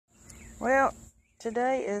Well,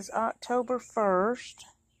 today is October 1st,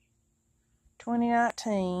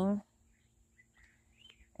 2019,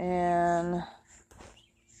 and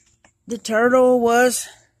the turtle was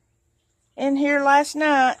in here last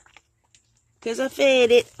night because I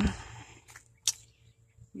fed it,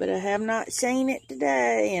 but I have not seen it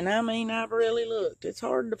today, and I mean, I've really looked. It's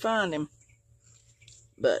hard to find him,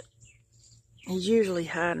 but he's usually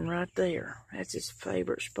hiding right there. That's his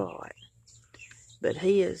favorite spot, but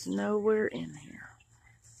he is nowhere in here.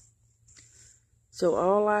 So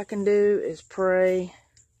all I can do is pray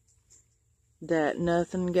that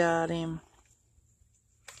nothing got him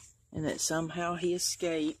and that somehow he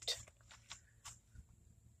escaped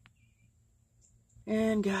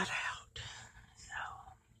and got out. So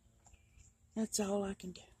that's all I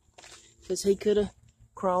can do. Because he could have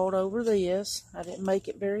crawled over this. I didn't make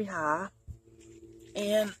it very high.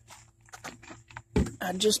 And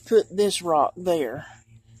I just put this rock there.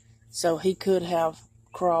 So he could have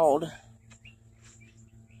crawled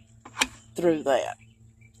through that.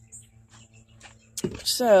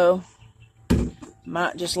 So,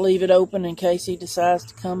 might just leave it open in case he decides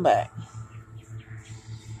to come back.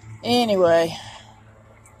 Anyway,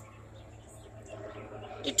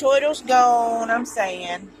 the turtle's gone, I'm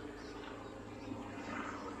saying.